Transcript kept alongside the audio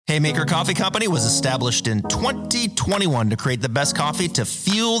Haymaker Coffee Company was established in 2021 to create the best coffee to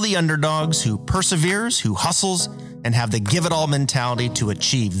fuel the underdogs who perseveres, who hustles, and have the give-it-all mentality to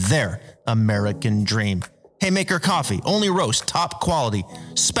achieve their American dream. Haymaker Coffee only roasts top quality,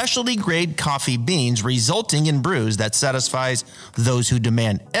 specialty grade coffee beans, resulting in brews that satisfies those who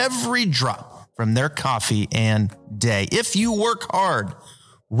demand every drop from their coffee and day. If you work hard,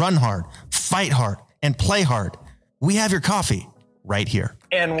 run hard, fight hard, and play hard, we have your coffee right here.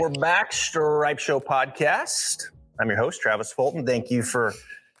 And we're back, Stripe Show Podcast. I'm your host, Travis Fulton. Thank you for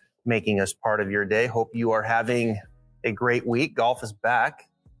making us part of your day. Hope you are having a great week. Golf is back.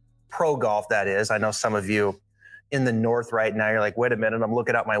 Pro golf, that is. I know some of you in the north right now, you're like, wait a minute, I'm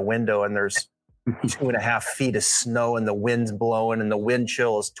looking out my window and there's 2.5 feet of snow and the wind's blowing and the wind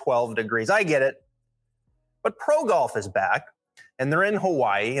chill is 12 degrees. I get it. But pro golf is back and they're in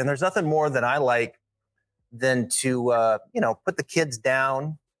Hawaii, and there's nothing more than I like than to, put the kids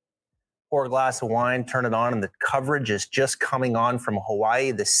down, pour a glass of wine, turn it on, and the coverage is just coming on from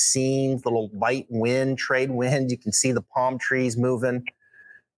Hawaii. The scenes, little light wind, trade wind. You can see the palm trees moving.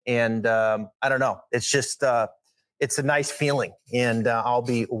 And I don't know. It's just, it's a nice feeling. And I'll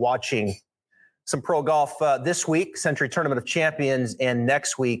be watching some pro golf this week, Century Tournament of Champions, and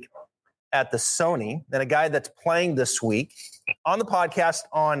next week at the Sony. And a guy that's playing this week on the podcast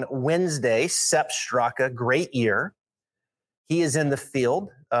on Wednesday, Sepp Straka, great year. He is in the field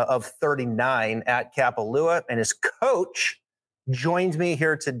of 39 at Kapalua, and his coach joins me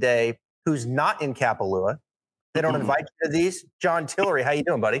here today, who's not in Kapalua. They don't invite you to these. John Tillery, how you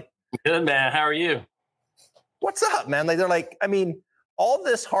doing, buddy? Good, man. How are you? What's up, man? They're like, all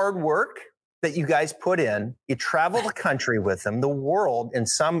this hard work that you guys put in, you travel the country with them, the world in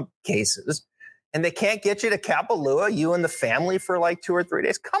some cases, and they can't get you to Kapalua, you and the family, for like 2 or 3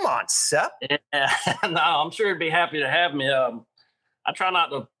 days. Come on, Sepp. Yeah, no, I'm sure he'd be happy to have me. I try not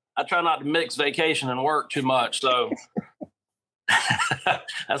to mix vacation and work too much, so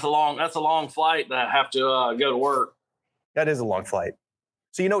that's a long flight that I have to go to work. That is a long flight.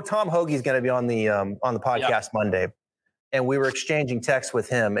 So Tom Hoagie's going to be on the podcast Monday, and we were exchanging texts with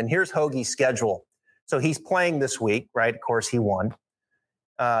him. And here's Hoagie's schedule. So he's playing this week, right? Of course, he won.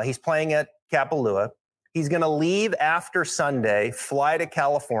 He's playing at Kapalua. He's going to leave after Sunday, fly to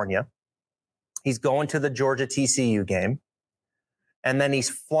California. He's going to the Georgia TCU game. And then he's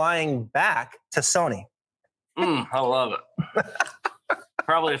flying back to Sony. I love it.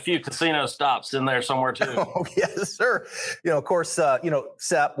 Probably a few casino stops in there somewhere too. Oh, yes, sir. Of course,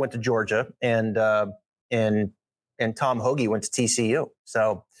 Sepp went to Georgia and Tom Hoagie went to TCU.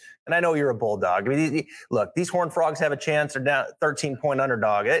 So, and I know you're a Bulldog. Look, these Horned Frogs have a chance. They're down 13-point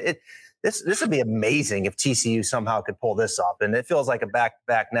underdog. This would be amazing if TCU somehow could pull this off. And it feels like a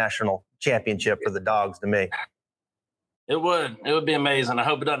back-to-back national championship for the Dogs to me. It would be amazing. I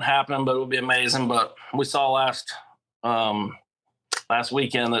hope it doesn't happen, but it would be amazing. But we saw last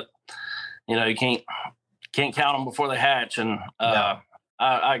weekend that, you can't count them before they hatch. And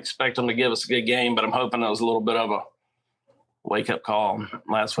I expect them to give us a good game, but I'm hoping it was a little bit of a wake-up call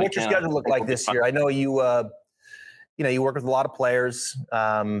last weekend. What's your schedule look like this year? I know you work with a lot of players.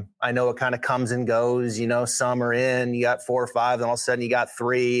 I know it kind of comes and goes. Some are in, you got 4 or 5, then all of a sudden you got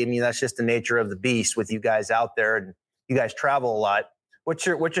 3. That's just the nature of the beast with you guys out there, and you guys travel a lot. What's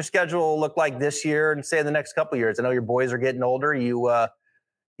your schedule look like this year and say the next couple of years? I know your boys are getting older. You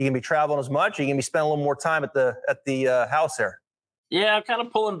gonna be traveling as much? Or you gonna be spending a little more time at the house there? Yeah, I'm kind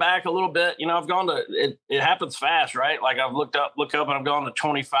of pulling back a little bit. I've gone to it happens fast, right? Like I've look up and I've gone to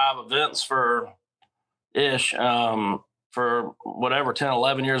 25 events for whatever 10,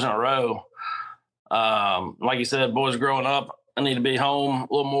 11 years in a row. Like you said, boys growing up, I need to be home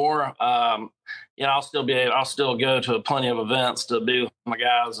a little more. I'll still go to plenty of events to be with my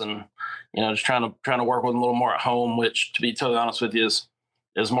guys, and just trying to work with them a little more at home, which, to be totally honest with you,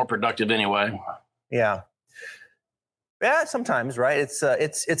 is more productive anyway. Yeah, sometimes, right?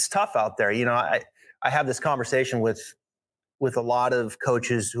 It's tough out there. I have this conversation with a lot of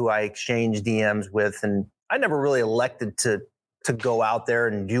coaches who I exchange DMs with, and I never really elected to go out there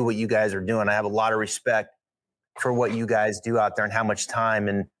and do what you guys are doing. I have a lot of respect for what you guys do out there and how much time.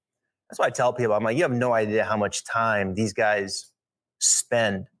 And that's why I tell people, I'm like, you have no idea how much time these guys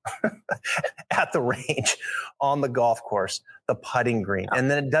spend at the range, on the golf course, the putting green. And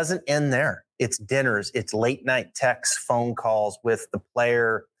then it doesn't end there. It's dinners, it's late night texts, phone calls with the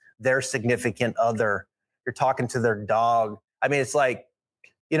player, their significant other. You're talking to their dog. It's like,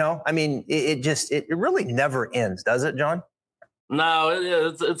 it really never ends, does it, John? No,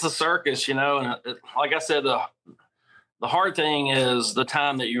 it's a circus, and like I said, the hard thing is the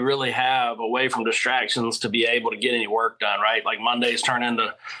time that you really have away from distractions to be able to get any work done, right? Like Mondays turn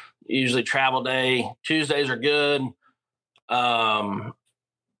into usually travel day. Tuesdays are good.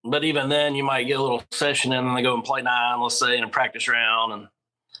 But even then you might get a little session in and they go and play 9, let's say, in a practice round and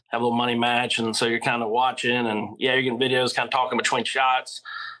have a little money match. And so you're kind of watching and you're getting videos kind of talking between shots,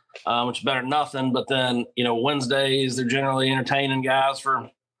 which is better than nothing. But then, Wednesdays, they're generally entertaining guys for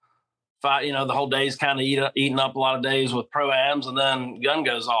 5, the whole day's kind of eating up a lot of days with pro-ams, and then gun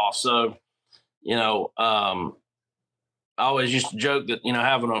goes off. So, I always used to joke that,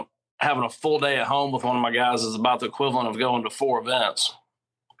 having a full day at home with one of my guys is about the equivalent of going to 4 events.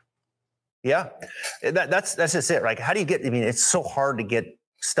 Yeah, that's just it, right? How do you get, it's so hard to get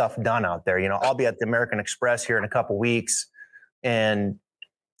stuff done out there. I'll be at the American Express here in a couple weeks, and,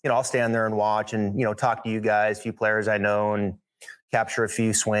 I'll stand there and watch and, talk to you guys, a few players I know, and capture a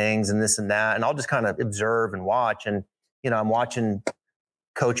few swings and this and that. And I'll just kind of observe and watch. And, I'm watching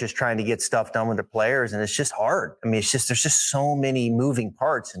coaches trying to get stuff done with their players, and it's just hard. There's just so many moving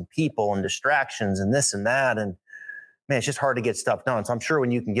parts and people and distractions and this and that. And man, it's just hard to get stuff done. So I'm sure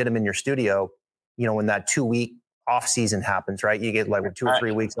when you can get them in your studio, when that 2-week off season happens, right? You get like 2 or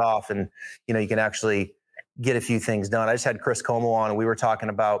 3 weeks off, and, you can actually get a few things done. I just had Chris Como on, and we were talking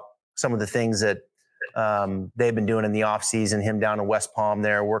about some of the things that they've been doing in the off season, him down in West Palm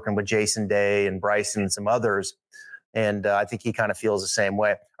there, working with Jason Day and Bryson and some others. And I think he kind of feels the same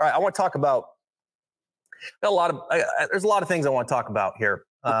way. All right. I want to talk about there's a lot of things I want to talk about here.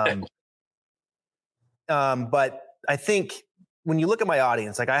 But I think when you look at my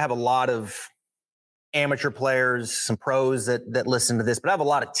audience, like I have a lot of amateur players, some pros that listen to this, but I have a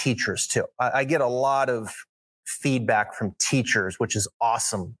lot of teachers too. I get a lot of feedback from teachers, which is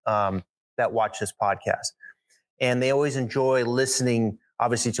awesome, that watch this podcast. And they always enjoy listening,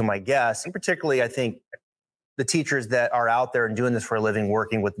 obviously, to my guests. And particularly, I think, the teachers that are out there and doing this for a living,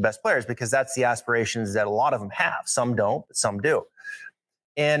 working with the best players, because that's the aspirations that a lot of them have. Some don't, but some do.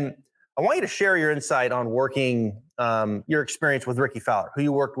 And I want you to share your insight on working, your experience with Ricky Fowler, who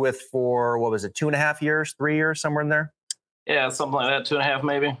you worked with for, 2.5 years, 3 years, somewhere in there? Yeah, something like that, 2.5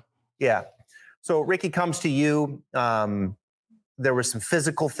 maybe. Yeah. So Ricky comes to you. There were some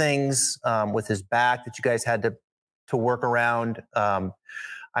physical things with his back that you guys had to work around.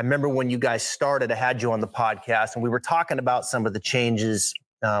 I remember when you guys started, I had you on the podcast, and we were talking about some of the changes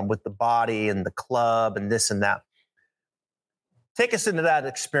with the body and the club and this and that. Take us into that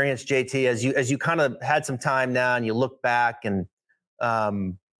experience, JT, as you kind of had some time now and you look back and,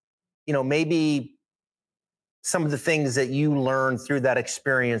 maybe some of the things that you learned through that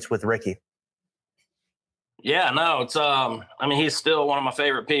experience with Ricky. Yeah, no, it's, he's still one of my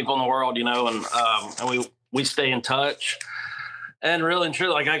favorite people in the world, and we stay in touch. And really and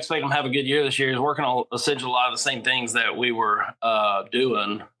truly, I expect him to have a good year this year. He's working on essentially a lot of the same things that we were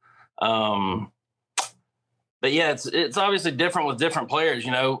doing. But yeah, it's obviously different with different players.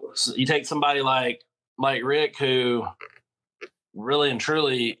 So you take somebody like Rick, who really and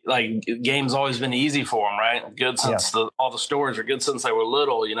truly, game's always been easy for him, right? Good since all the stories are good since they were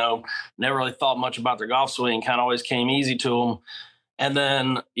little. Never really thought much about their golf swing. Kind of always came easy to them. And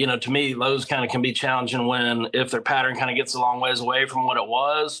then, to me, those kind of can be challenging if their pattern kind of gets a long ways away from what it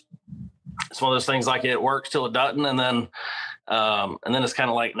was. It's one of those things it works till it doesn't. And then it's kind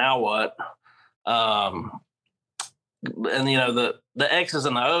of like, now what? And, the X's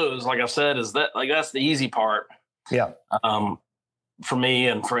and the O's, like I said, is that that's the easy part. Yeah. For me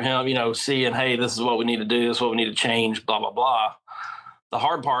and for him, seeing, hey, this is what we need to do. This is what we need to change, blah, blah, blah. The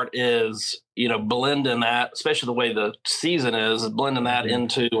hard part is, blending that, especially the way the season is blending that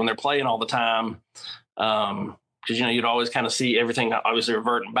into when they're playing all the time. Because, you'd always kind of see everything obviously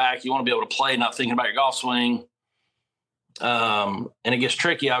reverting back. You want to be able to play, not thinking about your golf swing. And it gets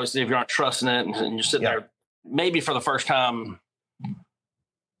tricky, obviously, if you aren't trusting it and you're sitting there maybe for the first time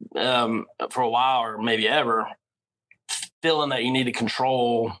for a while or maybe ever, feeling that you need to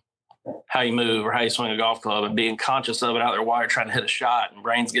control how you move or how you swing a golf club and being conscious of it out there while you're trying to hit a shot and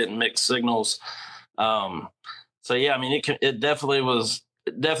brain's getting mixed signals. So yeah, it definitely was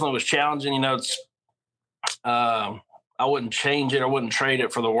challenging. I wouldn't change it. I wouldn't trade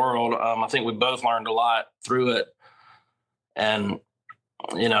it for the world. I think we both learned a lot through it, and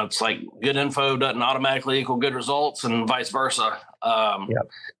it's good info doesn't automatically equal good results and vice versa.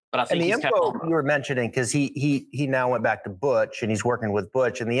 But I think the info you were mentioning, because he now went back to Butch and he's working with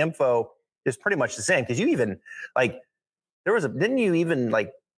Butch, and the info is pretty much the same. Because you even didn't you even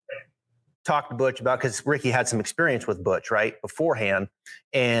talk to Butch about, because Ricky had some experience with Butch right beforehand,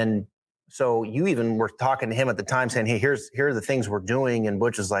 and so you even were talking to him at the time saying, hey, here are the things we're doing, and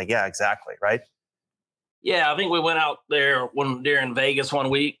Butch was like, yeah, exactly, right? Yeah, I think we went out there during Vegas one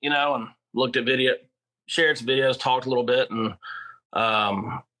week, and looked at shared some videos, talked a little bit, and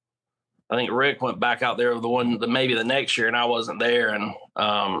I think Rick went back out there maybe the next year, and I wasn't there, and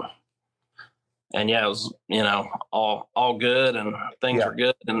yeah, it was all good, and things were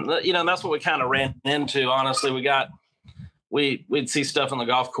good, and that's what we kind of ran into. Honestly, we'd see stuff on the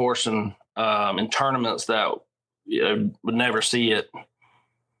golf course and in tournaments that would never see it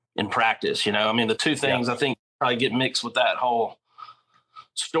in practice. I mean, the two things I think probably get mixed with that whole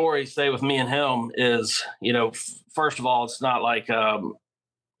story, say with me and him, is first of all, it's not like he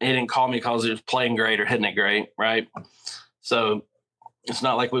didn't call me because he was playing great or hitting it great, right? So it's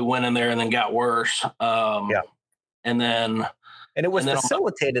not like we went in there and then got worse. And it was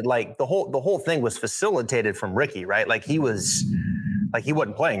facilitated. Like the whole thing was facilitated from Ricky, right? Like he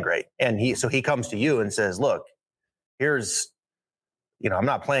wasn't playing great, and he comes to you and says, "Look, here's, I'm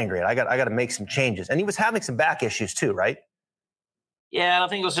not playing great. I got to make some changes." And he was having some back issues too, right? Yeah, I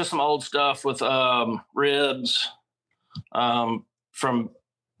think it was just some old stuff with ribs from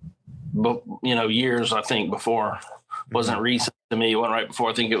years, I think, before. Wasn't recent to me. It wasn't right before.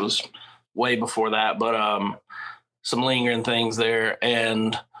 I think it was way before that, but some lingering things there.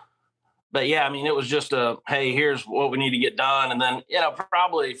 But yeah, I mean, it was just hey, here's what we need to get done. And then,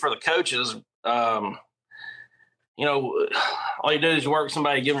 probably for the coaches, all you do is you work with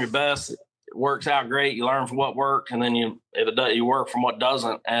somebody, give them your best. It works out great. You learn from what worked, and then you work from what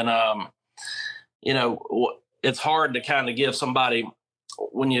doesn't. And, it's hard to kind of give somebody,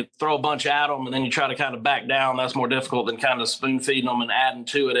 when you throw a bunch at them and then you try to kind of back down, that's more difficult than kind of spoon feeding them and adding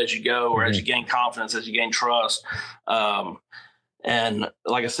to it as you go, or as you gain confidence, as you gain trust. And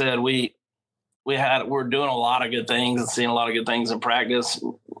like I said, we're doing a lot of good things and seeing a lot of good things in practice.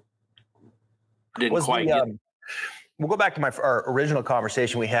 We'll go back to our original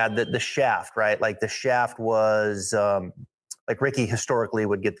conversation we had, the shaft, right? Like the shaft was like Ricky historically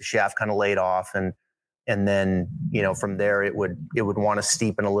would get the shaft kind of laid off, and then, from there it would want to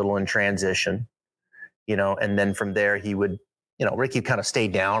steepen a little in transition, and then from there he would, Ricky kind of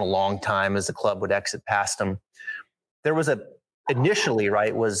stayed down a long time as the club would exit past him. There was initially,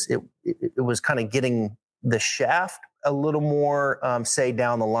 right, it was kind of getting the shaft a little more, say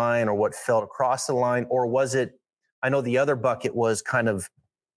down the line, or what felt across the line, or was it, I know the other bucket was kind of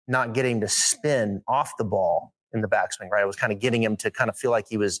not getting to spin off the ball in the backswing, right? It was kind of getting him to kind of feel like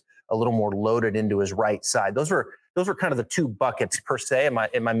he was a little more loaded into his right side. Those were kind of the two buckets per se. Am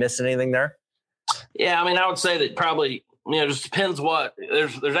I missing anything there? Yeah, I mean, I would say that probably, just depends what.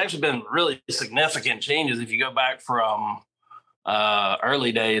 There's actually been really significant changes if you go back from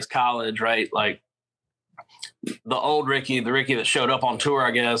early days, college, right? Like the old Ricky, the Ricky that showed up on tour,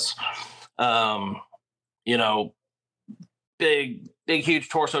 I guess, big, huge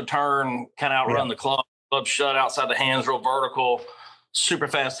torso turn, kind of outrun the club shut outside the hands, real vertical, super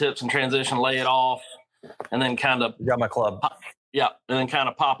fast hips and transition, lay it off, and then kind of got my club. And then kind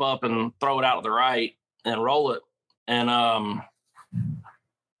of pop up and throw it out to the right and roll it. And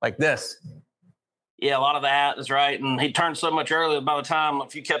like this. Yeah, a lot of that is right. And he turned so much earlier. By the time,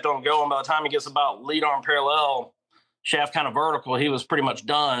 if you kept on going, by the time he gets about lead arm parallel, shaft kind of vertical, he was pretty much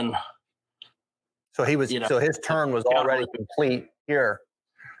done. So he was, so his turn was already complete here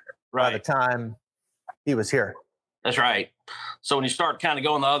by the time he was here. That's right. So when you start kind of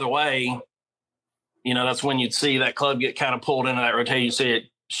going the other way, that's when you'd see that club get kind of pulled into that rotation. You see it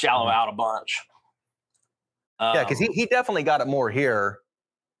shallow out a bunch. Yeah, because he definitely got it more here.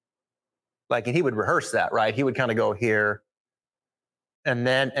 Like, and he would rehearse that, right? He would kind of go here and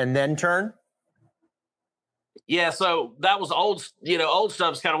then turn. Yeah, so that was old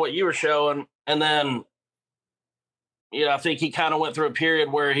stuff's kind of what you were showing. And then, I think he kind of went through a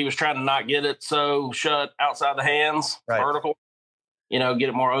period where he was trying to not get it so shut outside the hands, vertical, get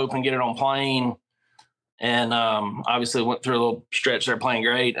it more open, get it on plane. And obviously went through a little stretch there playing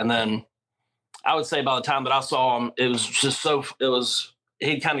great. And then I would say by the time that I saw him, it was just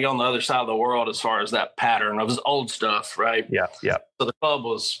he'd kind of go on the other side of the world as far as that pattern of his old stuff, right? Yeah. So the club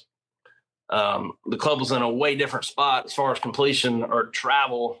was in a way different spot as far as completion or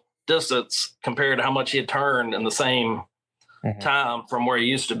travel distance compared to how much he had turned in the same time from where he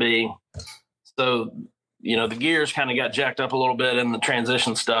used to be. So, the gears kind of got jacked up a little bit, and the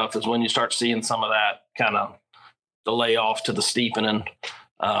transition stuff is when you start seeing some of that kind of the layoff to the steepening.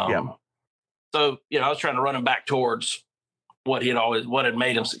 So, I was trying to run him back towards what had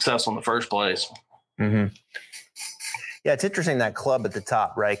made him successful in the first place. Mm-hmm. Yeah, it's interesting, that club at the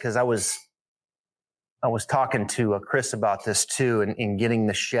top, right? Because I was talking to Chris about this too, and in getting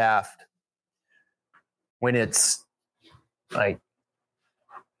the shaft when it's like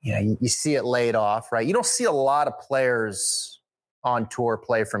you see it laid off, right? You don't see a lot of players on tour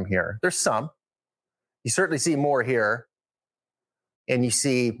play from here. There's some. You certainly see more here, and you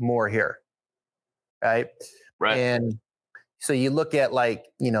see more here, right? Right. And so you look at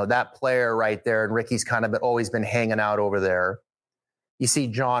that player right there, and Ricky's kind of always been hanging out over there. You see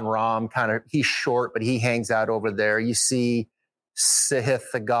John Rahm he's short, but he hangs out over there. You see Sahith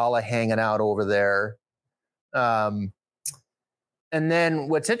Theegala hanging out over there. And then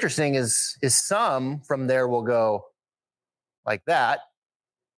what's interesting is some from there will go like that.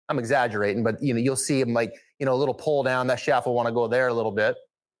 I'm exaggerating, but you'll see him a little pull down. That shaft will want to go there a little bit.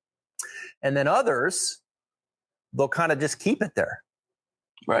 And then others, they'll kind of just keep it there.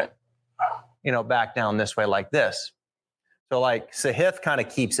 Right. Back down this way like this. So Sahith kind of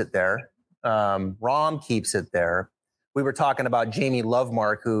keeps it there. Rahm keeps it there. We were talking about Jamie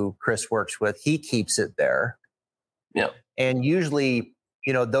Lovemark, who Chris works with. He keeps it there. Yeah. And usually,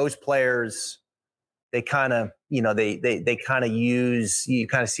 those players, they kind of, they kind of use, you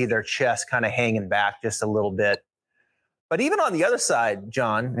kind of see their chest kind of hanging back just a little bit. But even on the other side,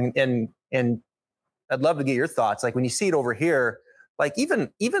 John, and I'd love to get your thoughts. When you see it over here, even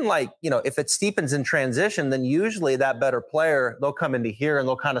if it steepens in transition, then usually that better player, they'll come into here and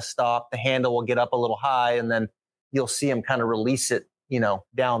they'll kind of stop. The handle will get up a little high, and then you'll see them kind of release it,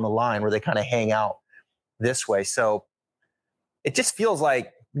 down the line where they kind of hang out this way. So it just feels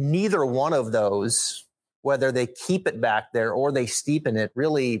like neither one of those, whether they keep it back there or they steepen it,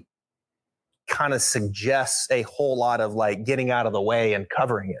 really kind of suggests a whole lot of getting out of the way and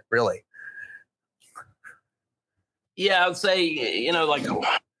covering it, really. Yeah, I would say,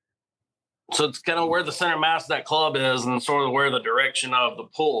 so it's kind of where the center mass of that club is and sort of where the direction of the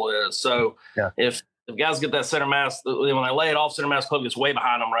pull is. So if guys get that center mass, when they lay it off, center mass club gets way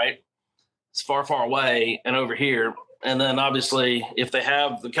behind them, right? It's far, far away and over here. And then obviously if they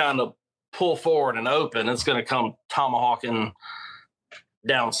have the kind of pull forward and open, it's going to come tomahawking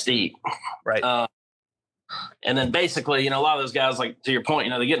down steep. Right. And then basically, a lot of those guys, to your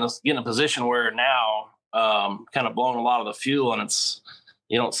point, they get in a position where now kind of blowing a lot of the fuel, and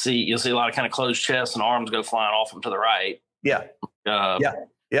you'll see a lot of kind of closed chests and arms go flying off them to the right. Yeah.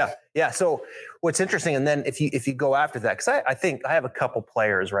 Yeah. So what's interesting, and then if you go after that, because I think I have a couple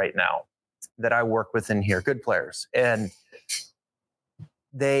players right now that I work with in here, good players, and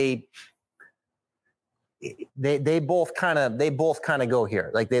they both kind of go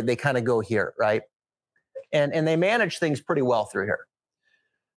here, they kind of go here, right? And they manage things pretty well through here.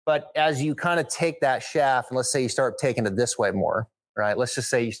 But as you kind of take that shaft, and let's say you start taking it this way more, right? Let's just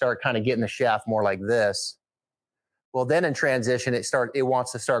say you start kind of getting the shaft more like this. Well, then in transition, it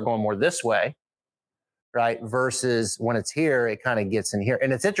wants to start going more this way, right? Versus when it's here, it kind of gets in here.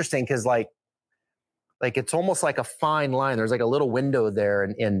 And it's interesting because it's almost like a fine line. There's a little window there,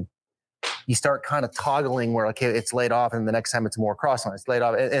 and you start kind of toggling where, okay, it's laid off, and the next time it's more cross line, it's laid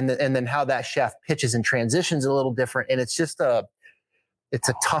off. And then how that shaft pitches and transitions a little different. And it's just it's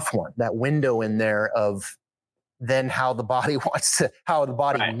a tough one, that window in there of then how the body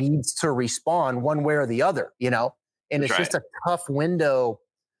right. needs to respond one way or the other, and That's it's right. just a tough window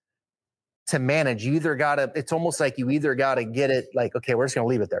to manage. It's almost like you either got to get it okay, we're just going to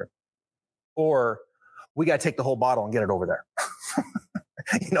leave it there, or we got to take the whole bottle and get it over there.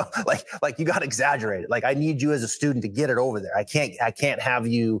 You got to exaggerate it. I need you as a student to get it over there. I can't have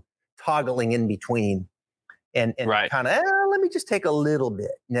you toggling in between and right. kind of, let me just take a little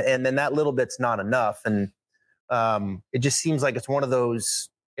bit. And then that little bit's not enough. And it just seems like it's one of those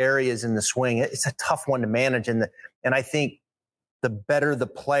areas in the swing. It's a tough one to manage. And I think the better the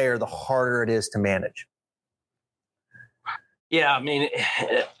player, the harder it is to manage. Yeah. I mean,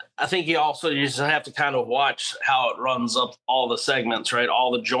 I think you just have to kind of watch how it runs up all the segments, right?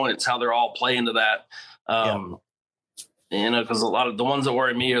 All the joints, how they're all playing to that. Because a lot of the ones that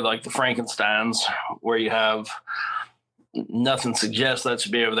worry me are the Frankensteins, where you have nothing suggests that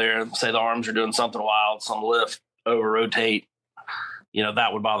should be over there. Say the arms are doing something wild, some lift, over rotate.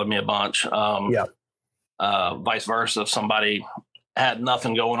 That would bother me a bunch. Vice versa, if somebody had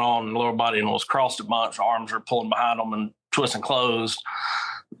nothing going on in the lower body and was crossed a bunch, arms are pulling behind them and twisting closed,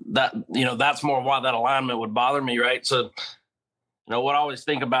 that's more why that alignment would bother me, right? So, what I always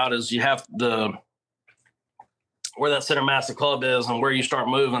think about is you have where that center mass of club is and where you start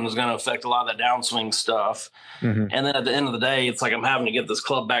moving is going to affect a lot of that downswing stuff. Mm-hmm. And then at the end of the day, it's I'm having to get this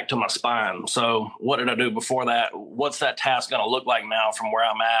club back to my spine. So what did I do before that? What's that task going to look like now from where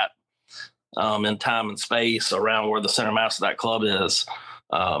I'm at in time and space around where the center mass of that club is?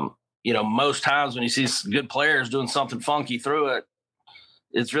 Most times when you see good players doing something funky through it,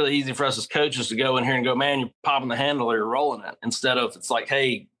 it's really easy for us as coaches to go in here and go, man, you're popping the handle or you're rolling it, instead of it's like,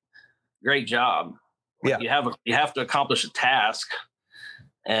 hey, great job. Like you have to accomplish a task,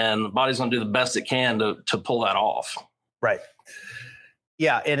 and the body's going to do the best it can to pull that off. Right.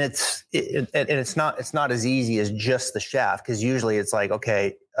 Yeah, and it's not as easy as just the shaft, because usually it's like,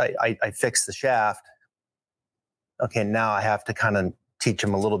 okay, I fixed the shaft. Okay, now I have to kind of teach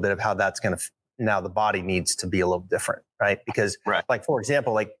them a little bit of how that's going to. Now the body needs to be a little different, right? Because, like, for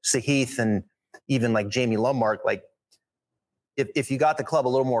example, like Sahith and even like Jamie Lummark, like if you got the club a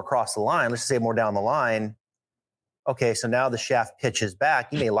little more across the line, let's say more down the line, okay, so now the shaft pitches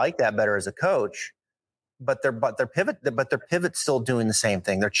back. You may like that better as a coach, but their pivot's still doing the same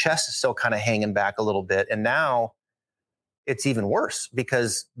thing. Their chest is still kind of hanging back a little bit, and now it's even worse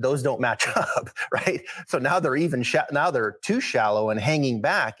because those don't match up, right? So now they're now they're too shallow and hanging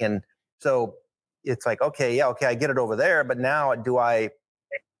back, and so it's like, okay, I get it over there, but now do I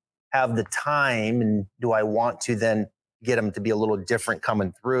have the time, and do I want to then get them to be a little different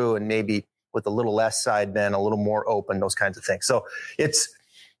coming through, and maybe with a little less side bend, a little more open, those kinds of things. So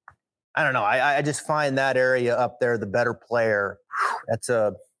I don't know. I just find that area up there, the better player. That's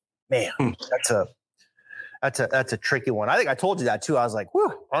a tricky one. I think I told you that too. I was like,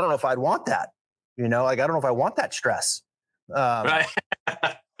 whew, I don't know if I'd want that. Like, I don't know if I want that stress. Right.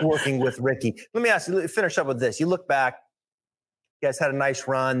 Working with Ricky. Let me ask you, finish up with this. You look back, you guys had a nice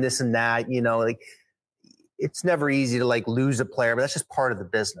run, this and that, like, it's never easy to like lose a player, but that's just part of the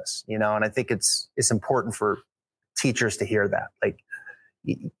business, and I think it's important for teachers to hear that. Like,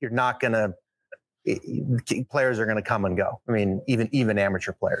 you're not going to, players are going to come and go. I mean, even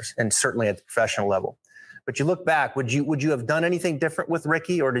amateur players, and certainly at the professional level. But you look back, would you have done anything different with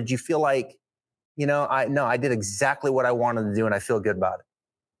Ricky, or did you feel like, I did exactly what I wanted to do and I feel good about it?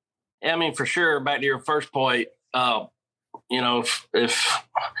 Yeah, I mean, for sure. Back to your first point, if you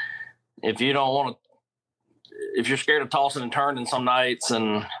don't want to, if you're scared of tossing and turning some nights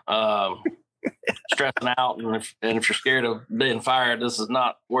and stressing out, and if you're scared of being fired, this is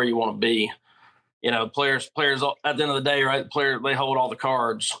not where you want to be. Players at the end of the day, right? They hold all the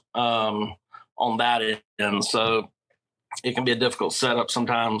cards on that end, and so it can be a difficult setup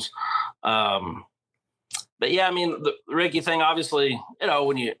sometimes. But yeah, I mean, the Ricky thing, obviously,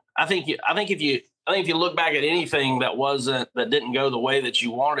 I think if you look back at anything that didn't go the way that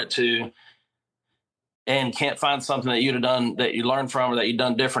you wanted it to, and can't find something that you'd have done, that you learned from, or that you'd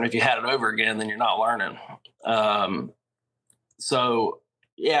done different, if you had it over again, then you're not learning. So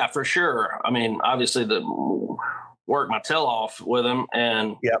yeah, for sure. I mean, obviously work my tail off with him,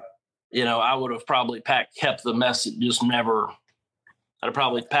 and I would have probably kept the message, I'd have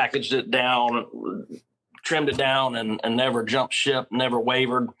probably packaged it down, trimmed it down, and never jumped ship, never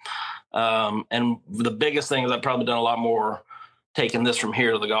wavered. And the biggest thing is I've probably done a lot more taking this from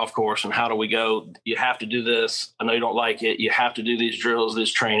here to the golf course, and how do we go? You have to do this. I know you don't like it. You have to do these drills, this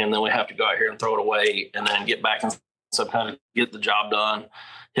training. Then we have to go out here and throw it away, and then get back and kind of get the job done,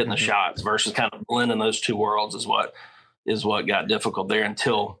 hitting the shots, versus kind of blending those two worlds is what got difficult there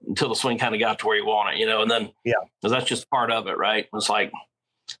until the swing kind of got to where you want it, and then, because that's just part of it, right? It's like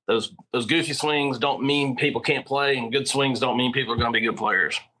those goofy swings don't mean people can't play, and good swings don't mean people are going to be good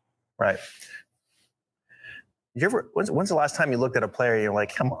players. Right. Did you ever? When's the last time you looked at a player and you're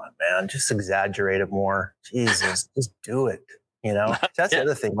like, "Come on, man, just exaggerate it more. Jesus, just do it." So that's the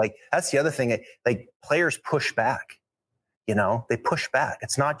other thing. Like, that's the other thing. Like, players push back. They push back.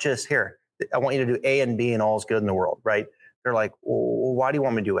 It's not just, here, I want you to do A and B and all's good in the world, right? They're like, well, why do you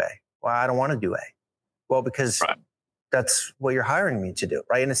want me to do A? Well, I don't want to do A. Well, because that's what you're hiring me to do,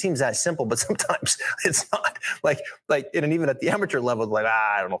 right? And it seems that simple, but sometimes it's not. Like, and even at the amateur level, like,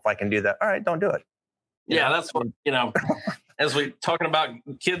 I don't know if I can do that. All right, don't do it. That's what, as we talking about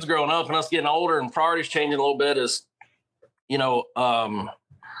kids growing up and us getting older and priorities changing a little bit, is,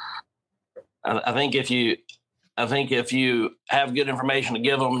 I think if you have good information to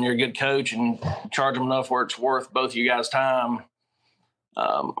give them, and you're a good coach and charge them enough where it's worth both of you guys' time,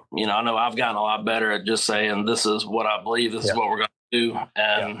 I know I've gotten a lot better at just saying, this is what I believe, this is what we're going to do,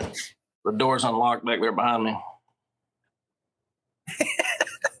 and the door's unlocked back there behind me.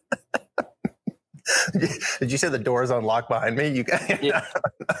 Did you say the door is unlocked behind me? You got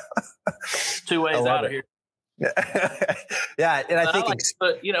two ways out of here. Yeah, and I think,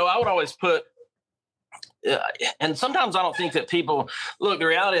 I would always put, and sometimes I don't think that people look. The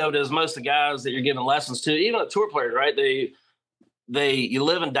reality of it is, most of the guys that you're giving lessons to, even the tour players, right? You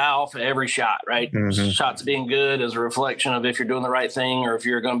live and die off of every shot, right? Mm-hmm. Shots being good is a reflection of if you're doing the right thing or if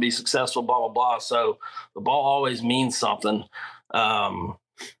you're going to be successful, blah, blah, blah. So the ball always means something.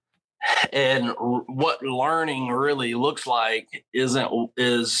 And what learning really looks like is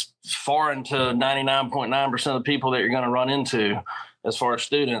foreign to 99.9% of the people that you're going to run into as far as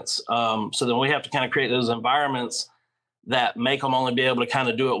students. So then we have to kind of create those environments that make them only be able to kind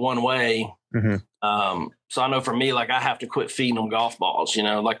of do it one way. So I know for me, like I have to quit feeding them golf balls,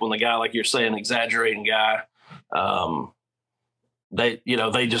 like when the guy, like you're saying, exaggerating guy,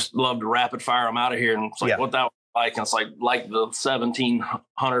 they just love to rapid fire them out of here. And it's like, what that was like, and it's like the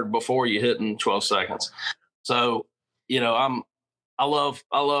 1700 before you hit in 12 seconds. So, I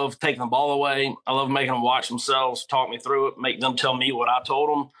love taking the ball away. I love making them watch themselves, talk me through it, make them tell me what I told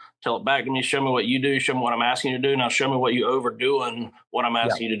them, tell it back to me, show me what you do, show me what I'm asking you to do. Now show me what you overdoing, what I'm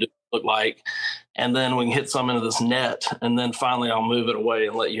asking you to do look like. And then we can hit some into this net. And then finally I'll move it away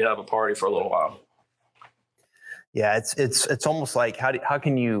and let you have a party for a little while. Yeah. It's almost like, how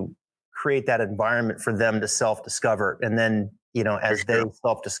can you create that environment for them to self-discover? And then, as they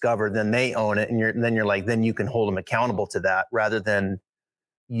self-discover, then they own it. And then you can hold them accountable to that rather than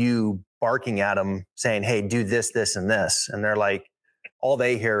you barking at them saying, hey, do this, this, and this. And they're like, all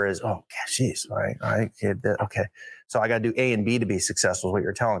they hear is, oh, geez, all right, kid, okay. So I got to do A and B to be successful is what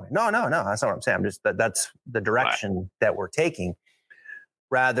you're telling me. No, that's not what I'm saying. I'm just, that's the direction that we're taking.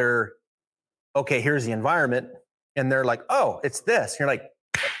 Rather, okay, here's the environment. And they're like, oh, it's this. And you're like,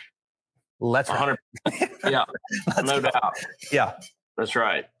 let's 100%. Yeah, no doubt. Yeah, that's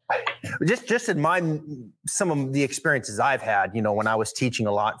right. Just in some of the experiences I've had, when I was teaching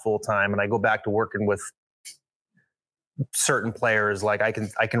a lot full time, and I go back to working with certain players, like I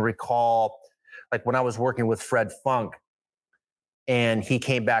can recall, like when I was working with Fred Funk, and he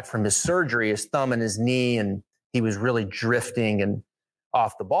came back from his surgery, his thumb and his knee, and he was really drifting and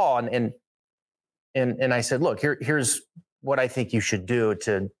off the ball, and I said, look, here's what I think you should do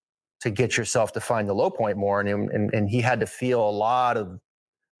to get yourself to find the low point more. And he had to feel a lot of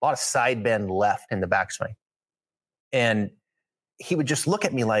side bend left in the backswing. And he would just look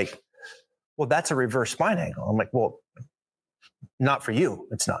at me like, well, that's a reverse spine angle. I'm like, well, not for you.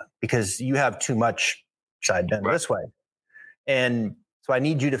 It's not, because you have too much side bend this way. And so I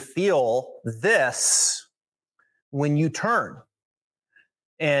need you to feel this when you turn.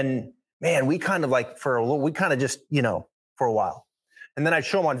 And man, we kind of like for a while. And then I'd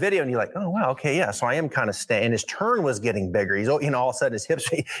show him on video and you're like, oh, wow, okay, yeah. So I am kind of staying. And his turn was getting bigger. He's, all of a sudden his hips,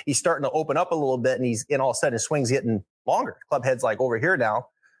 he's starting to open up a little bit, and all of a sudden his swing's getting longer. Club head's like over here now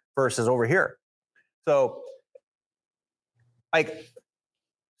versus over here. So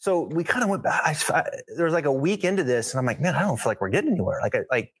we kind of went back. There was like a week into this and I'm like, man, I don't feel like we're getting anywhere.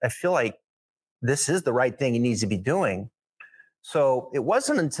 I feel like this is the right thing he needs to be doing. So it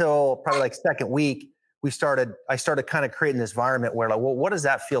wasn't until probably like second week, I started kind of creating this environment where like, well, what does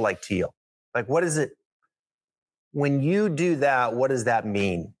that feel like to you? Like, what is it when you do that? What does that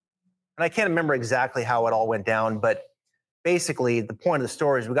mean? And I can't remember exactly how it all went down, but basically the point of the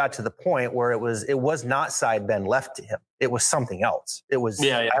story is we got to the point where it was not side bend left to him. It was something else. It was,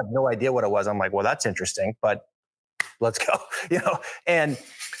 I have no idea what it was. I'm like, well, that's interesting, but let's go, and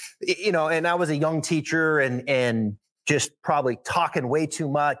I was a young teacher and just probably talking way too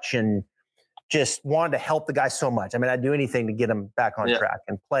much and just wanted to help the guy so much. I mean, I'd do anything to get him back on track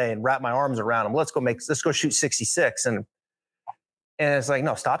and play and wrap my arms around him. Let's go shoot 66. And it's like,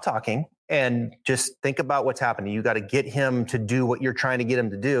 no, stop talking and just think about what's happening. You got to get him to do what you're trying to get him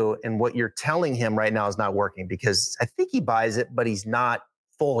to do. And what you're telling him right now is not working, because I think he buys it, but he's not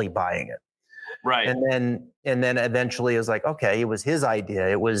fully buying it. Right. And then eventually it was like, okay, it was his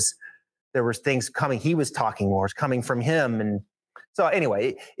idea. There was things coming. He was talking more. It's coming from him. And so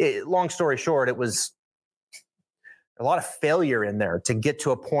anyway, long story short, it was a lot of failure in there to get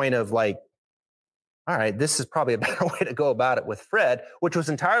to a point of like, all right, this is probably a better way to go about it with Fred, which was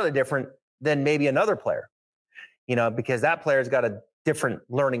entirely different than maybe another player, because that player's got a different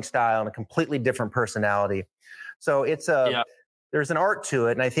learning style and a completely different personality. So there's an art to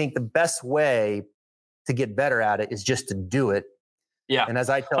it. And I think the best way to get better at it is just to do it. Yeah. And as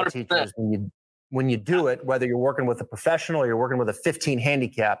I tell 100%. Teachers, when you do it, whether you're working with a professional or you're working with a 15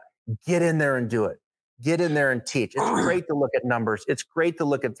 handicap, get in there and do it. Get in there and teach. It's great to look at numbers. It's great to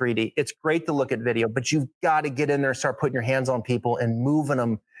look at 3D. It's great to look at video, but you've got to get in there and start putting your hands on people and moving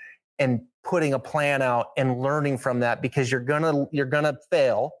them and putting a plan out and learning from that, because you're going to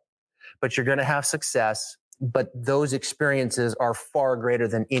fail, but you're going to have success. But those experiences are far greater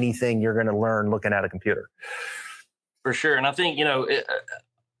than anything you're going to learn looking at a computer. For sure. And I think,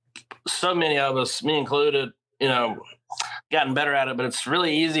 so many of us, me included, gotten better at it, but it's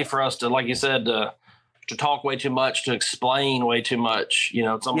really easy for us to, like you said, to to talk way too much, to explain way too much.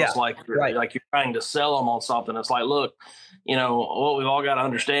 It's almost like you're trying to sell them on something. It's like, look, what we've all got to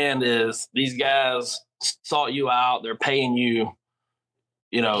understand is these guys sought you out. They're paying you.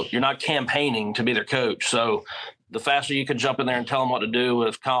 You're not campaigning to be their coach. So the faster you can jump in there and tell them what to do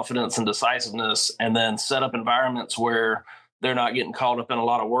with confidence and decisiveness, and then set up environments where they're not getting caught up in a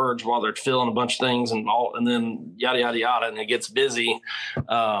lot of words while they're filling a bunch of things and then yada, yada, yada, and it gets busy.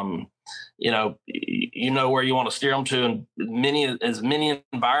 Where you want to steer them to, and as many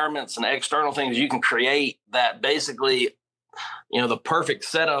environments and external things you can create that basically, the perfect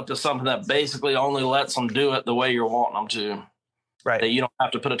setup is something that basically only lets them do it the way you're wanting them to. Right. That you don't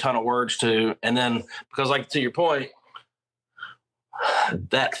have to put a ton of words to. And then, because like to your point,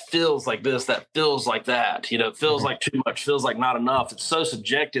 that feels like this, that feels like that, it feels like too much, feels like not enough. It's so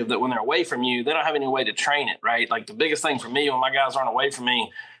subjective that when they're away from you, they don't have any way to train it, right? Like the biggest thing for me when my guys aren't away from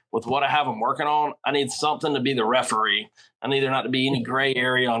me with what I have them working on, I need something to be the referee. I need there not to be any gray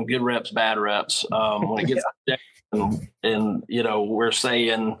area on good reps, bad reps. When it gets and we're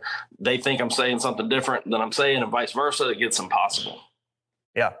saying, they think I'm saying something different than I'm saying, and vice versa, it gets impossible.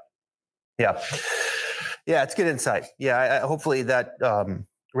 Yeah. It's good insight. Hopefully that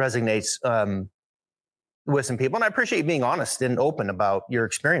resonates with some people, and I appreciate you being honest and open about your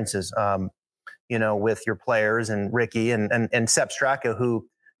experiences with your players, and Ricky and Sep Straka, who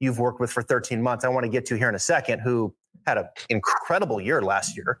you've worked with for 13 months. I want to get to here in a second, who had an incredible year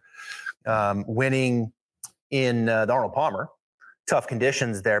last year, winning in the Arnold Palmer. Tough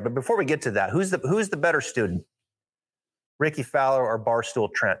conditions there. But before we get to that, who's the better student? Ricky Fowler or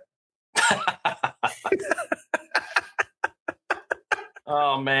Barstool Trent?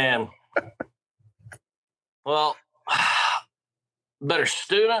 Oh, man. Well, better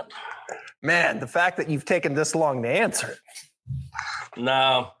student? Man, the fact that you've taken this long to answer it.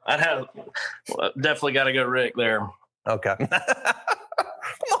 No, definitely got to go Rick there. Okay.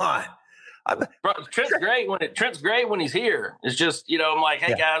 Come on. Bro, Trent's great when he's here. It's just, I'm like,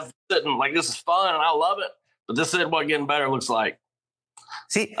 hey guys, sitting like, this is fun and I love it, but this is what getting better looks like.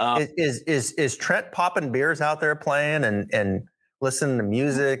 See, is Trent popping beers out there playing and listening to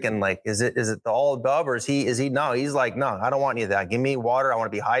music, and like, is it the all above, or is he no, he's like, no, I don't want any of that. Give me water. I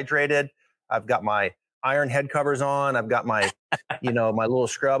want to be hydrated. I've got my iron head covers on. I've got my, my little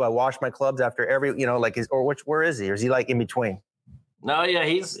scrub. I wash my clubs after every, where is he? Or is he like in between? No, yeah,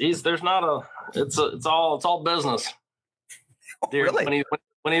 he's there's not it's all business. Really?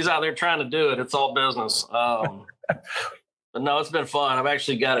 When he's out there trying to do it, it's all business. But no, it's been fun. I've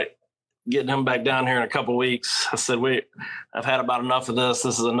actually got it getting him back down here in a couple of weeks. I said, I've had about enough of this.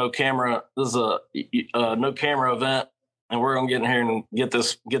 This is a no camera event, and we're going to get in here and get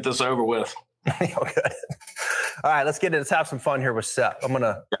this over with. Okay. All right, let's have some fun here with Seth. I'm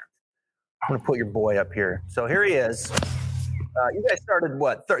gonna put your boy up here. So here he is. You guys started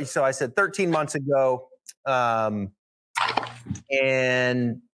what? So I said 13 months ago, and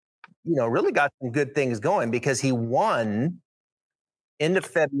really got some good things going, because he won into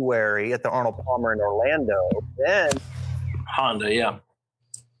February at the Arnold Palmer in Orlando. Then Honda, yeah.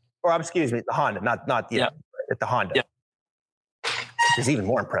 Or excuse me, the Honda, not the at the Honda. Yeah. Which is even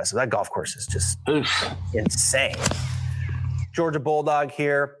more impressive. That golf course is just insane. Georgia Bulldog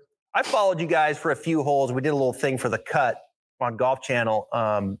here. I followed you guys for a few holes. We did a little thing for the cut on Golf Channel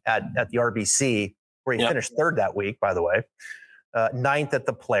at the RBC, where he finished third that week, by the way. Ninth at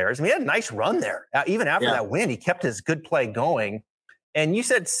the Players. I mean, he had a nice run there. Even after that win, he kept his good play going. And you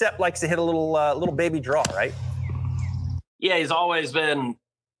said Sep likes to hit a little baby draw, right? Yeah, he's always been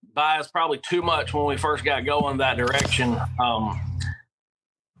biased, probably too much when we first got going that direction.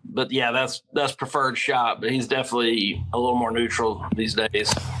 But yeah, that's preferred shot. But he's definitely a little more neutral these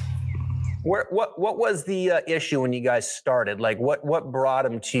days. What was the issue when you guys started? Like, what brought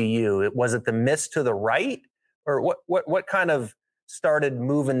him to you? Was it the miss to the right, or what kind of started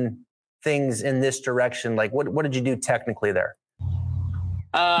moving things in this direction? Like, what did you do technically there?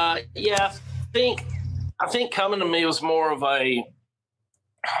 I think coming to me was more of a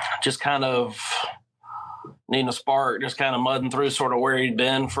just kind of needing a spark, just kind of mudding through sort of where he'd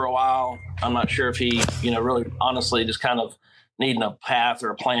been for a while. I'm not sure if he, really honestly just kind of needing a path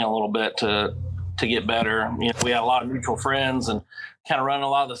or a plan a little bit to get better. We had a lot of mutual friends and kind of running a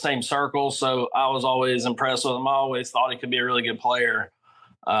lot of the same circles. So I was always impressed with him. I always thought he could be a really good player.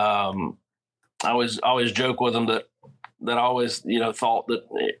 I always joke with him that I always, thought that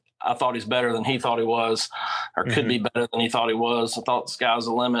I thought he's better than he thought he was, or could be better than he thought he was. I thought the sky was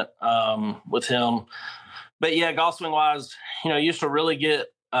the limit with him. But yeah, golf swing wise, used to really get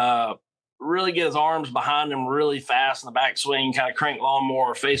his arms behind him really fast in the backswing, kind of crank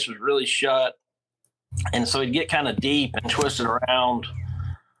lawnmower, face was really shut. And so he'd get kind of deep and twisted around.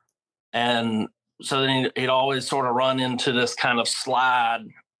 And so then he'd always sort of run into this kind of slide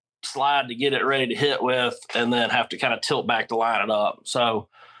to get it ready to hit with, and then have to kind of tilt back to line it up. So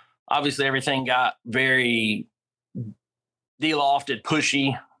obviously everything got very de-lofted,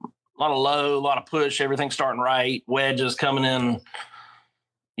 pushy, a lot of low, a lot of push, everything starting right, wedges coming in,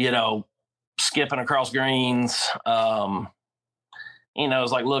 skipping across greens.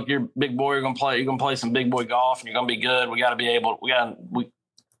 It's like, look, you're a big boy, you're gonna play some big boy golf and you're gonna be good.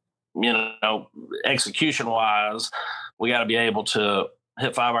 Execution wise, we got to be able to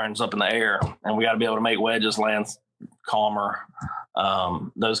hit 5 irons up in the air, and we got to be able to make wedges land calmer,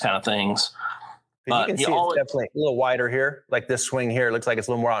 those kind of things. But you can see it's definitely a little wider here. Like this swing here, it looks like it's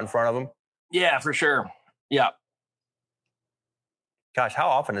a little more out in front of him. Yeah, for sure. Yeah. Gosh, how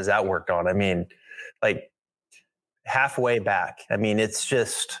often is that worked on? I mean, like halfway back. I mean, it's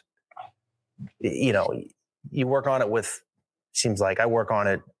just, you work on it with, seems like I work on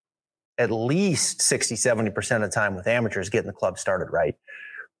it at least 60, 70% of the time with amateurs getting the club started right.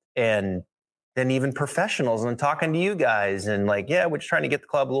 And then even professionals, and talking to you guys and like, yeah, we're just trying to get the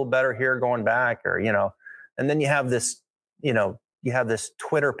club a little better here going back, or, and then you have this,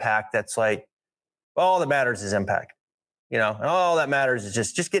 Twitter pack that's like, all that matters is impact, and all that matters is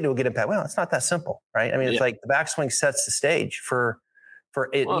just getting to a good impact. Well, it's not that simple, right? I mean, it's like the backswing sets the stage for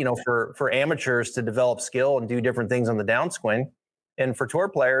amateurs to develop skill and do different things on the downswing. And for tour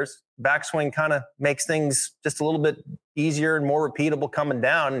players, backswing kind of makes things just a little bit easier and more repeatable coming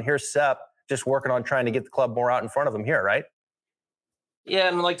down. And here's Sepp just working on trying to get the club more out in front of him here, right? Yeah,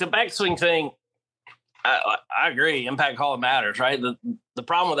 and like the backswing thing, I agree. Impact all that matters, right? The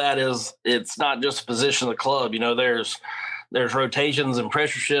problem with that is it's not just the position of the club. There's rotations and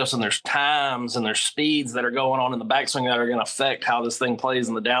pressure shifts, and there's times and there's speeds that are going on in the backswing that are going to affect how this thing plays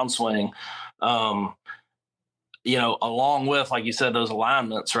in the downswing. Along with, like you said, those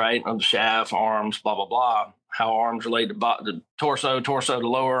alignments, right, of the shaft, arms, blah, blah, blah, how arms relate to torso to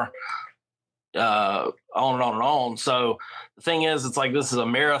lower, on and on and on. So the thing is, it's like, this is a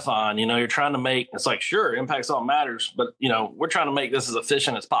marathon, you're trying to make, it's like, sure, impact's all matters, but, we're trying to make this as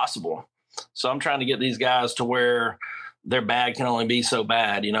efficient as possible. So I'm trying to get these guys to where their bag can only be so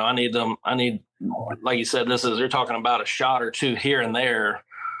bad. I need, like you said, you're talking about a shot or two here and there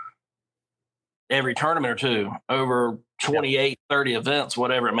every tournament or two over 28, 30 events,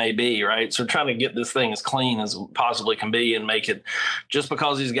 whatever it may be, right? So trying to get this thing as clean as it possibly can be and make it, just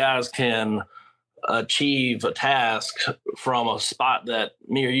because these guys can achieve a task from a spot that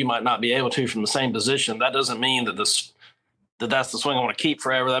me or you might not be able to from the same position, that doesn't mean that that's the swing I want to keep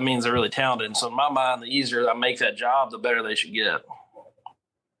forever. That means they're really talented. And so in my mind, the easier I make that job, the better they should get.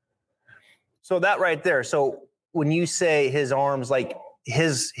 So that right there. So when you say his arms, like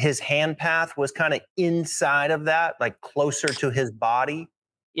his hand path was kind of inside of that, like closer to his body.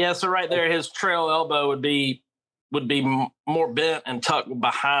 Yeah. So right there, his trail elbow would be more bent and tucked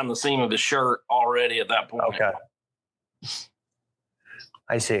behind the seam of his shirt already at that point. Okay.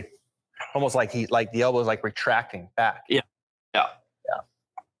 I see. Almost like the elbow is like retracting back. Yeah. Yeah. Yeah.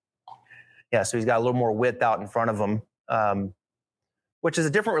 Yeah. So he's got a little more width out in front of him. Which is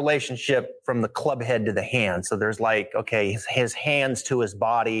a different relationship from the club head to the hand. So there's like, okay, his hands to his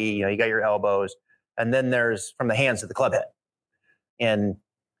body, you got your elbows, and then there's from the hands to the club head. And,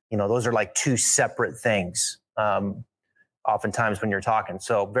 those are like two separate things, oftentimes when you're talking.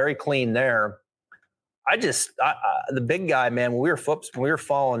 So very clean there. The big guy, man, when we were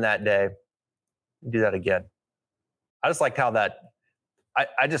falling that day, do that again. I just like how that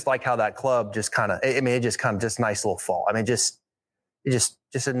club just kind of, just nice little fall. I mean, just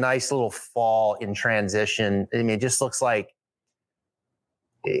a nice little fall in transition. I mean, it just looks like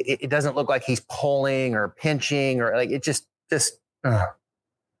it doesn't look like he's pulling or pinching or like it just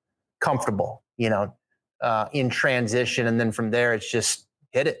comfortable, in transition. And then from there, it's just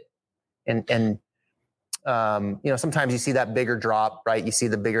hit it. And sometimes you see that bigger drop, right? You see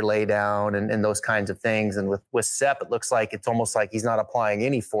the bigger lay down and those kinds of things. And with Sepp, it looks like it's almost like he's not applying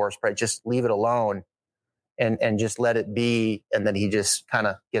any force, right? Just leave it alone. And just let it be, and then he just kind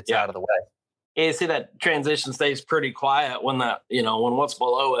of gets out of the way. Yeah, you see that transition stays pretty quiet when when what's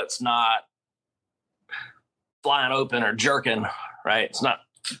below it's not flying open or jerking, right? It's not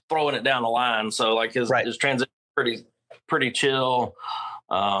throwing it down the line. So like his transition pretty chill.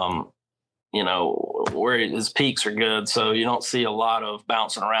 Where his peaks are good, so you don't see a lot of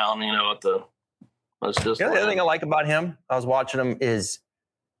bouncing around. At the the other thing I like about him, I was watching him, is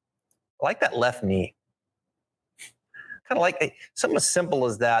I like that left knee. Kind of like something as simple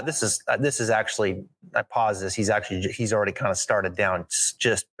as that. This is actually, I pause this. He's already kind of started down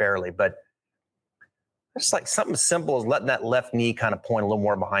just barely, but just like something simple as letting that left knee kind of point a little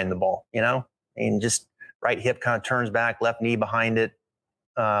more behind the ball, and just right hip kind of turns back, left knee behind it.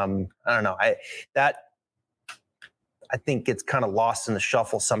 I don't know. I think it's kind of lost in the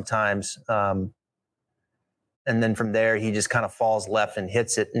shuffle sometimes. And then from there, he just kind of falls left and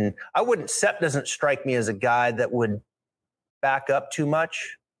hits it. And Sepp doesn't strike me as a guy that would back up too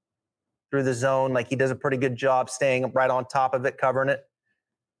much through the zone. Like, he does a pretty good job staying right on top of it, covering it.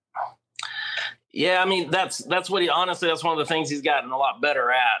 Yeah, I mean, that's what that's one of the things he's gotten a lot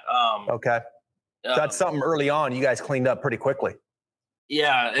better at. Okay. That's something early on you guys cleaned up pretty quickly.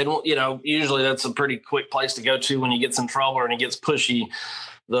 Yeah, and usually that's a pretty quick place to go to when he gets in trouble and he gets pushy.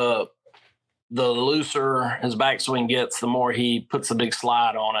 The looser his backswing gets, the more he puts a big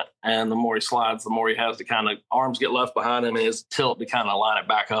slide on it, and the more he slides, the more he has to kind of arms get left behind him and his tilt to kind of line it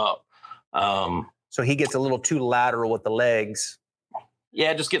back up. So he gets a little too lateral with the legs.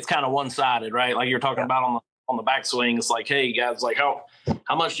 Yeah, it just gets kind of one-sided, right? Like you're talking about on the backswing. It's like, hey, guys, like how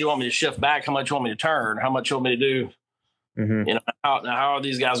much do you want me to shift back? How much do you want me to turn? How much do you want me to do? Mm-hmm. How are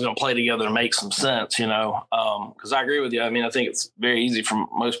these guys going to play together and make some sense? Because I agree with you. I mean, I think it's very easy for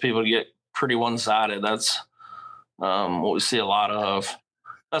most people to get pretty one-sided. That's what we see a lot of.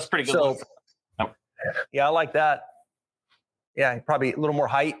 That's pretty good. Yeah, I like that. Yeah, probably a little more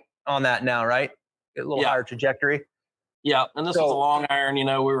height on that now, right? A little higher trajectory. Yeah, and this was a long iron.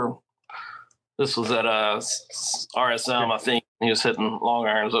 This was at RSM. I think he was hitting long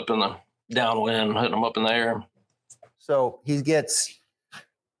irons up in the downwind, hitting them up in the air. So he gets,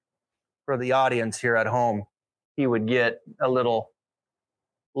 for the audience here at home, he would get a little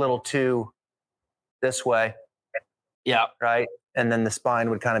too this way. Yeah. Right. And then the spine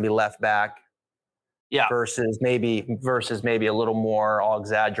would kind of be left back. Yeah. Versus maybe a little more, I'll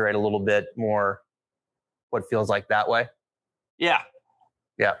exaggerate a little bit more, what feels like that way. Yeah.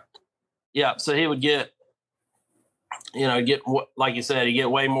 Yeah. Yeah. So he would get like you said, he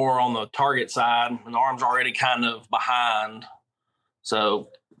get way more on the target side, and the arm's already kind of behind. So,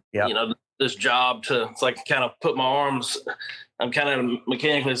 this job it's like kind of put my arms, I'm kind of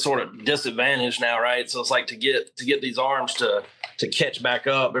mechanically sort of disadvantaged now, right? So it's like to get these arms to catch back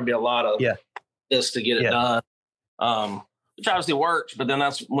up, there'd be a lot of this to get it done. Which obviously works, but then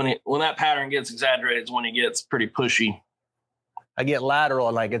that's when that pattern gets exaggerated is when it gets pretty pushy. I get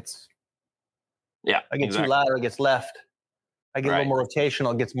lateral, like it's I get too lateral, it gets left. I get a little more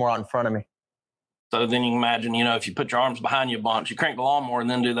rotational, it gets more out in front of me. So then you can imagine, if you put your arms behind you a bunch, you crank the lawnmower and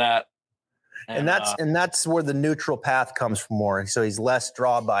then do that. And that's where the neutral path comes from more. So he's less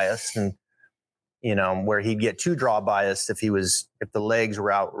draw biased, and where he'd get too draw biased if the legs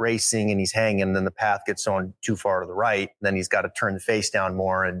were out racing and he's hanging, then the path gets on too far to the right. Then he's got to turn the face down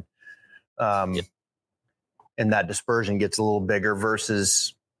more, and that dispersion gets a little bigger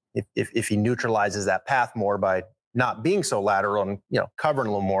versus if he neutralizes that path more by not being so lateral and covering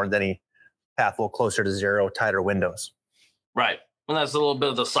a little more, then he path a little closer to zero, tighter windows. Right. And that's a little bit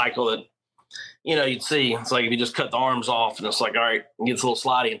of the cycle that you'd see. It's like if you just cut the arms off and it's like, all right, it gets a little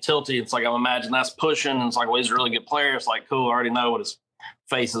slidey and tilty. It's like, I imagine that's pushing. And it's like, well, he's a really good player. It's like, cool, I already know what his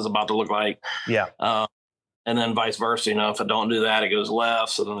face is about to look like. Yeah. And then vice versa, if I don't do that, it goes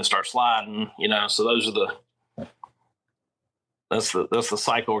left. So then they start sliding, so those are that's the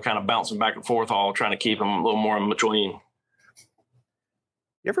cycle. We're kind of bouncing back and forth, all trying to keep them a little more in between.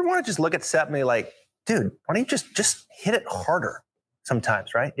 You ever want to just look at Sepp and be like, dude, why don't you just hit it harder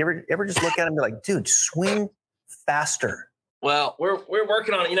sometimes, right? You ever just look at him and be like, dude, swing faster. Well, we're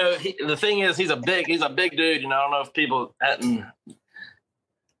working on it. The thing is, he's a big dude. I don't know if people hadn't.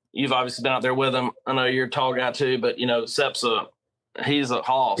 You've obviously been out there with him. I know you're a tall guy too, but Sepp's he's a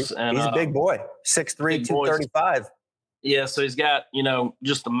hoss. He's a big boy, 6'3", 235. Yeah, so he's got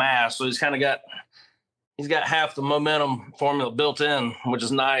just the mass. So he's got half the momentum formula built in, which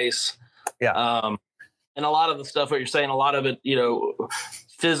is nice. Yeah. And a lot of the stuff what you're saying, a lot of it,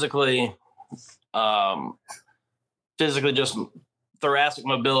 physically just thoracic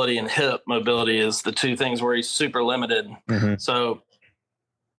mobility and hip mobility is the two things where he's super limited. Mm-hmm. So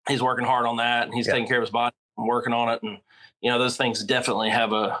he's working hard on that, and he's taking care of his body and working on it. And, those things definitely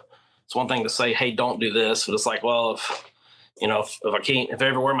it's one thing to say, hey, don't do this. But it's like, well, if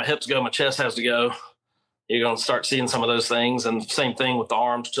everywhere my hips go, my chest has to go, you're going to start seeing some of those things. And same thing with the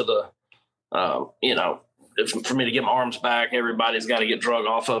arms to the, for me to get my arms back, everybody's got to get drug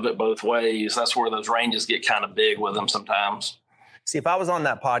off of it both ways. That's where those ranges get kind of big with them sometimes. See, if I was on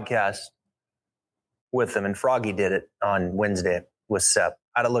that podcast with them and Froggy did it on Wednesday with Sepp,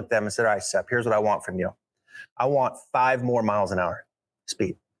 I'd have looked at him and said, all right, Sepp, here's what I want from you. I want 5 more miles an hour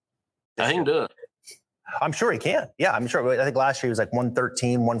speed. He can do it. I'm sure he can. Yeah, I'm sure. I think last year he was like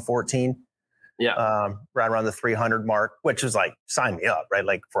 113, 114. right around the 300 mark, which is like, sign me up, right?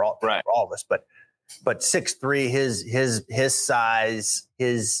 Like for all of us, but 6'3", his size,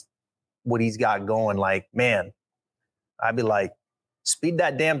 what he's got going, like, man, I'd be like, speed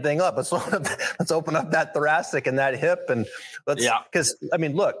that damn thing up. Let's open up that thoracic and that hip. And because I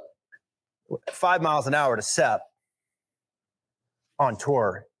mean, look, 5 miles an hour to Sep on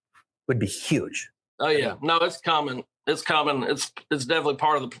tour would be huge. Oh yeah. No, it's coming. It's coming. It's definitely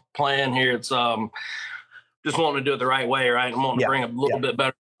part of the plan here. It's just wanting to do it the right way, right? I'm wanting to bring a little bit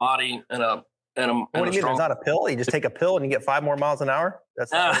better body and a what do you mean? There's not a pill? You just take a pill and you get 5 more miles an hour?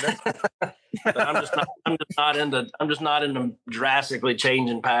 That's not what it is. I'm just not into drastically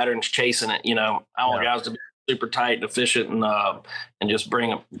changing patterns, chasing it. You know, I want guys to be super tight and efficient and just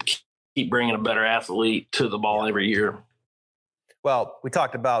keep bringing a better athlete to the ball every year. Well, we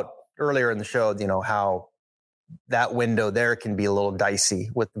talked about earlier in the show, you know, how that window there can be a little dicey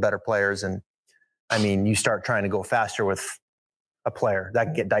with the better players. And I mean, you start trying to go faster with a player, that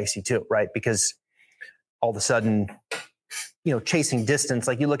can get dicey too, right? Because all of a sudden, you know, chasing distance,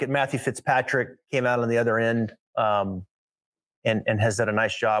 like you look at Matthew Fitzpatrick, came out on the other end and has done a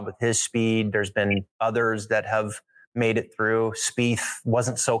nice job with his speed. There's been others that have made it through. Spieth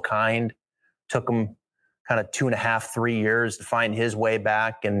wasn't so kind, took him kind of 2.5, 3 years to find his way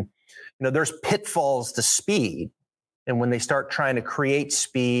back. And, you know, there's pitfalls to speed. And when they start trying to create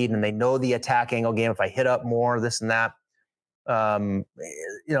speed and they know the attack angle game, if I hit up more, this and that, you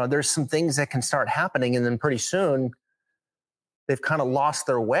know, there's some things that can start happening. And then pretty soon they've kind of lost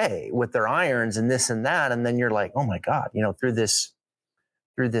their way with their irons and this and that. And then you're like, oh my God, you know, through this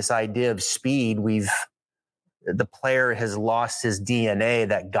idea of speed, the player has lost his DNA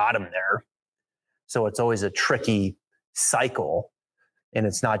that got him there. So it's always a tricky cycle. And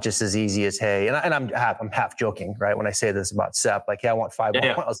it's not just as easy as, hey, and I'm half joking, right? When I say this about Sep, like, hey, I want 5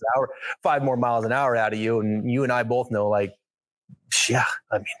 more miles an hour, 5 more miles an hour out of you. And you and I both know, like, yeah,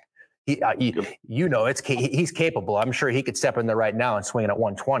 I mean, you know, he's capable. I'm sure he could step in there right now and swing it at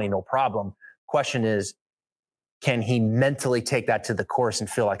 120, no problem. Question is, can he mentally take that to the course and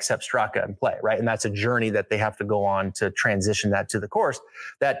feel like Sepp Straka and play, right? And that's a journey that they have to go on to transition that to the course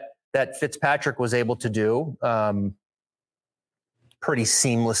that Fitzpatrick was able to do pretty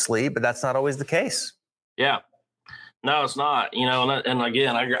seamlessly, but that's not always the case. Yeah. No, it's not, you know, and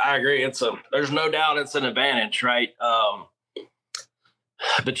again, I agree. There's no doubt it's an advantage, right?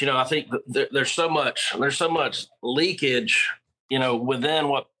 But, you know, I think there's so much leakage, you know, within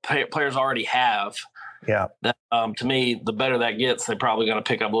what players already have. Yeah. That, to me, the better that gets, they're probably going to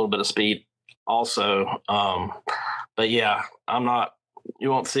pick up a little bit of speed also. But yeah,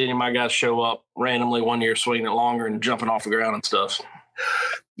 you won't see any of my guys show up randomly one year swinging it longer and jumping off the ground and stuff.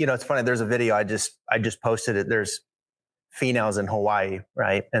 You know, it's funny. There's a video I just posted it. There's phenols in Hawaii,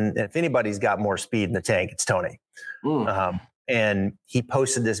 right? And if anybody's got more speed in the tank, it's Tony. And he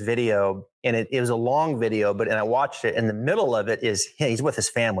posted this video, and it was a long video, and I watched it. In the middle of it is he's with his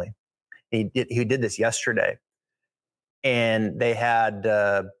family. He did this yesterday, and they had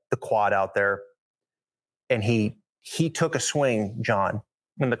the quad out there, and he took a swing, John,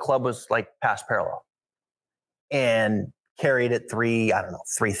 when the club was like past parallel, and carried it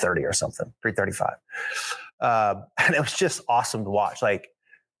 330 or something, 335. And it was just awesome to watch. Like,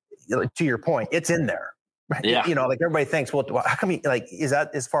 to your point, it's in there. Yeah. You know, like everybody thinks, well, how come he, like, is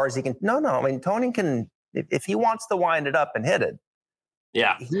that as far as he can? No. I mean, Tony can, if he wants to wind it up and hit it,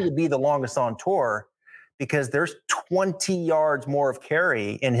 yeah, he would be the longest on tour because there's 20 yards more of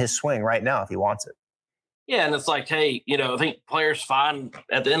carry in his swing right now if he wants it. Yeah, and it's like, hey, you know, I think players find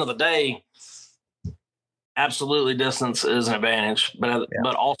at the end of the day, absolutely distance is an advantage,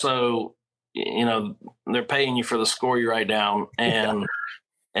 but also, you know, they're paying you for the score you write down, and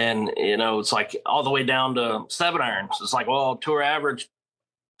you know, it's like all the way down to 7 irons. It's like, well, tour average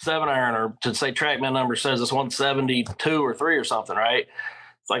 7 iron, or to say TrackMan number says it's 172 or 3 or something, right?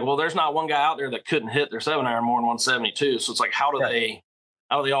 It's like, well, there's not one guy out there that couldn't hit their 7 iron more than 172. So it's like, how do they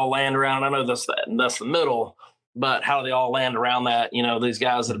all land around? I know that's the middle, but how do they all land around that? You know, these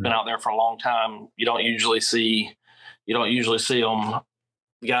guys that have been out there for a long time, you don't usually see them.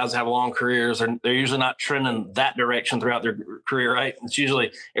 The guys that have long careers, they're usually not trending that direction throughout their career, right? It's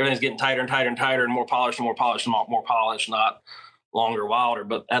usually everything's getting tighter and tighter and tighter and more polished and more polished and more polished, not longer, wilder.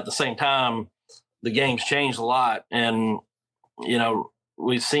 But at the same time, the game's changed a lot, and you know,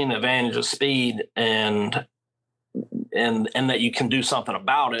 we've seen the advantage of speed and that you can do something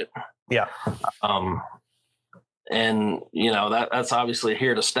about it. Yeah. And you know, that's obviously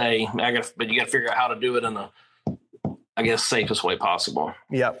here to stay. But you got to figure out how to do it in the, I guess, safest way possible.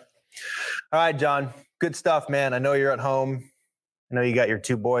 Yep. All right, John. Good stuff, man. I know you're at home I know you got your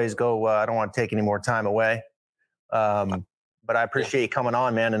two boys. Go. I don't want to take any more time away. But I appreciate you coming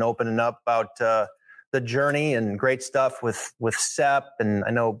on, man, and opening up about the journey and great stuff with Sepp. And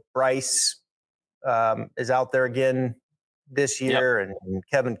I know Bryce is out there again this year, and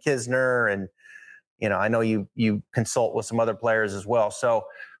Kevin Kisner, and I know you consult with some other players as well. So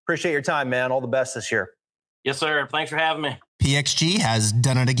appreciate your time, man. All the best this year. Yes, sir. Thanks for having me. PXG has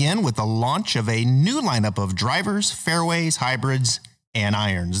done it again with the launch of a new lineup of drivers, fairways, hybrids, and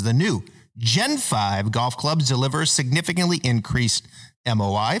irons. The new Gen 5 golf clubs deliver significantly increased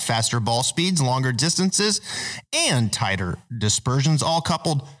MOI, faster ball speeds, longer distances, and tighter dispersions, all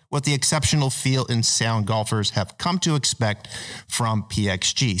coupled with the exceptional feel and sound golfers have come to expect from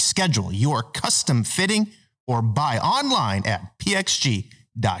PXG. Schedule your custom fitting or buy online at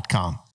pxg.com.